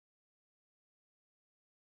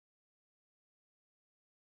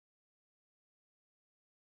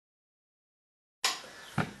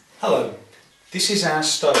Hello, this is our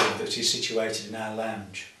stove that is situated in our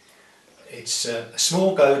lounge. It's a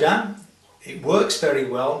small Godin, it works very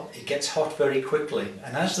well, it gets hot very quickly,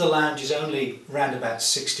 and as the lounge is only around about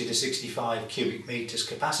 60 to 65 cubic metres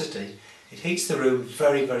capacity, it heats the room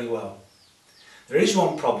very well. There is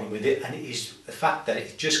one problem with it, and it is the fact that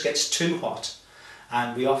it just gets too hot,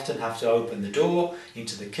 and we often have to open the door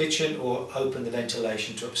into the kitchen or open the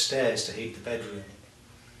ventilation to upstairs to heat the bedroom.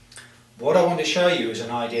 What I want to show you is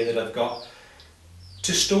an idea that I've got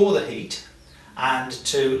to store the heat and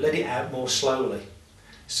to let it out more slowly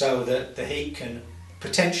so that the heat can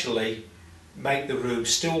potentially make the room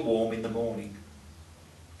still warm in the morning.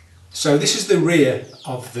 So this is the rear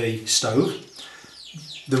of the stove.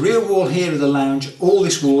 The rear wall here of the lounge, all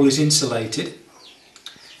this wall is insulated,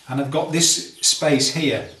 and I've got this space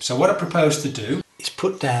here. So what I propose to do is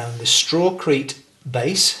put down the strawcrete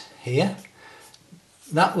base here.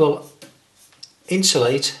 That will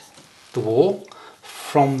insulate the wall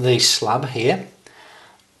from the slab here,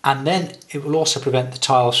 and then it will also prevent the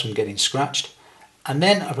tiles from getting scratched. And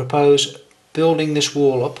then I propose building this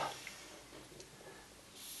wall up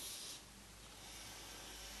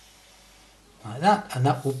like that, and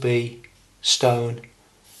that will be stone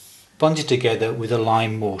bonded together with a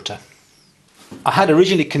lime mortar. I had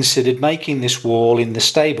originally considered making this wall in the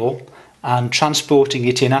stable and transporting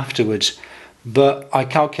it in afterwards, but I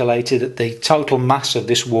calculated that the total mass of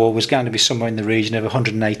this wall was going to be somewhere in the region of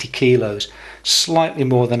 180 kilos, slightly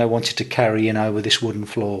more than I wanted to carry in over this wooden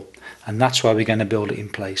floor, and that's why we're going to build it in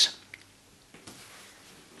place.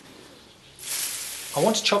 I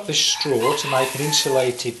want to chop this straw to make an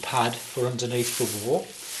insulated pad for underneath the wall,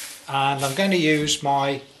 and I'm going to use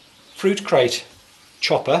my fruit crate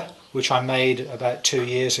chopper, which I made about 2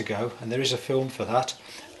 years ago, and there is a film for that.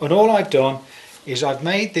 And all I've done is I've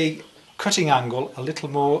made the cutting angle a little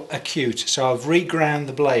more acute, so I've reground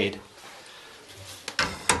the blade. And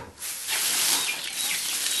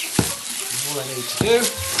all I need to do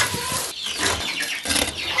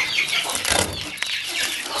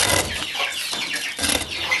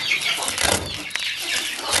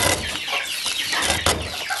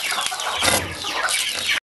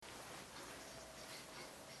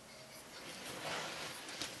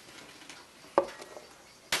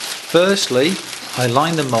firstly, I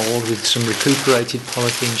line the mould with some recuperated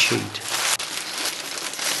polythene sheet.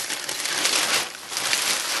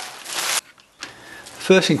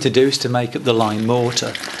 First thing to do is to make up the lime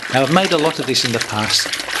mortar. Now I've made a lot of this in the past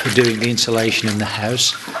for doing the insulation in the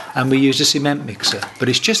house, and we use a cement mixer, but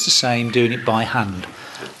it's just the same doing it by hand.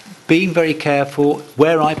 Being very careful,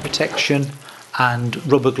 wear eye protection and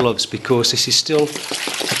rubber gloves, because this is still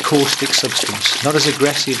a caustic substance, not as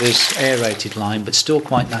aggressive as aerated lime but still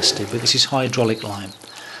quite nasty, but this is hydraulic lime.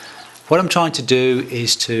 What I'm trying to do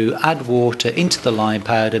is to add water into the lime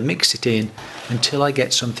powder, mix it in until I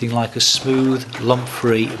get something like a smooth,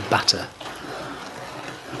 lump-free batter.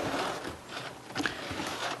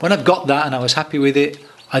 When I've got that and I was happy with it,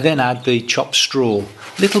 I then add the chopped straw,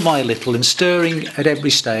 little by little, and stirring at every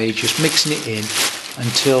stage, just mixing it in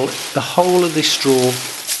until the whole of this straw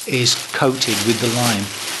is coated with the lime.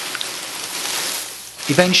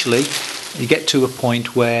 Eventually you get to a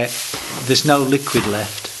point where there's no liquid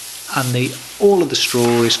left and all of the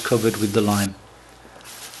straw is covered with the lime.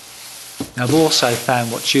 Now I've also found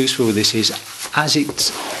what's useful with this is as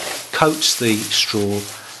it coats the straw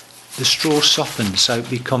softens, so it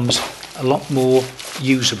becomes a lot more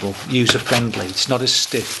usable, user-friendly. It's not as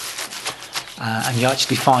stiff. And you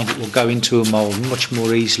actually find it will go into a mould much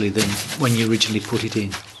more easily than when you originally put it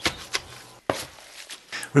in.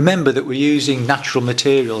 Remember that we're using natural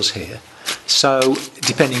materials here, so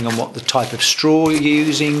depending on what the type of straw you're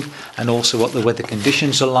using and also what the weather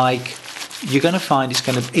conditions are like, you're going to find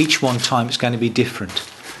each time it's going to be different.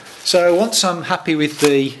 So once I'm happy with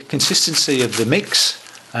the consistency of the mix,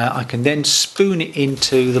 I can then spoon it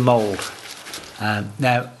into the mould.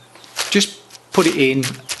 Now just put it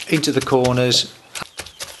into the corners.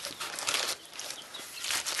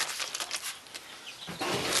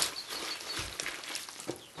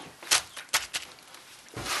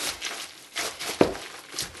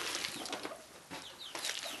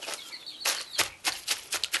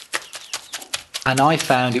 And I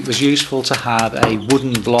found it was useful to have a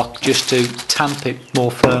wooden block just to tamp it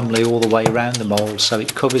more firmly all the way around the mould so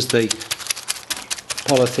it covers the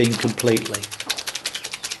polythene completely.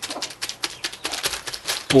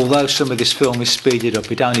 Although some of this film is speeded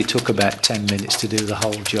up, it only took about 10 minutes to do the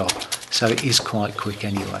whole job, so it is quite quick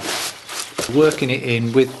anyway. Working it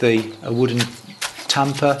in with a wooden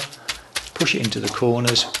tamper, push it into the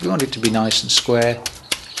corners. We want it to be nice and square,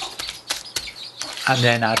 and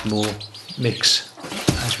then add more mix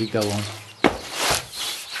as we go on.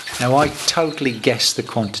 Now I totally guessed the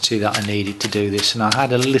quantity that I needed to do this, and I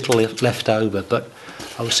had a little left over, but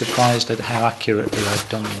I was surprised at how accurately I've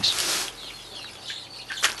done this.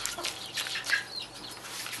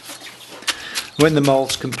 When the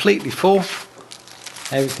mould's completely full,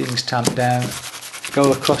 everything's tamped down,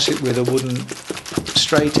 go across it with a wooden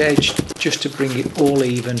straight edge just to bring it all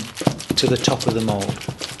even to the top of the mould.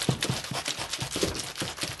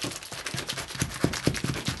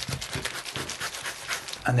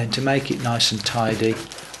 And then to make it nice and tidy,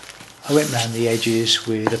 I went round the edges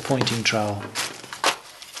with a pointing trowel.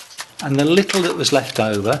 And the little that was left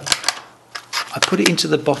over, I put it into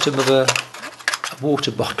the bottom of a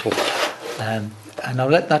water bottle. And I'll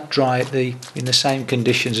let that dry in the same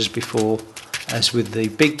conditions as before, as with the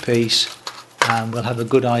big piece, and we'll have a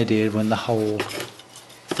good idea when the whole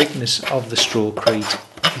thickness of the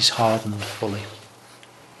strawcrete is hardened fully.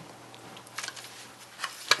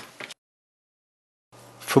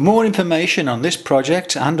 For more information on this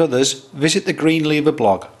project and others, visit the Green Lever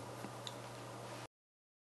blog.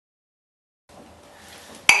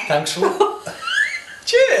 Thanks for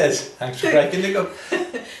cheers! Thanks for breaking the cup.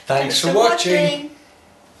 Thanks for watching.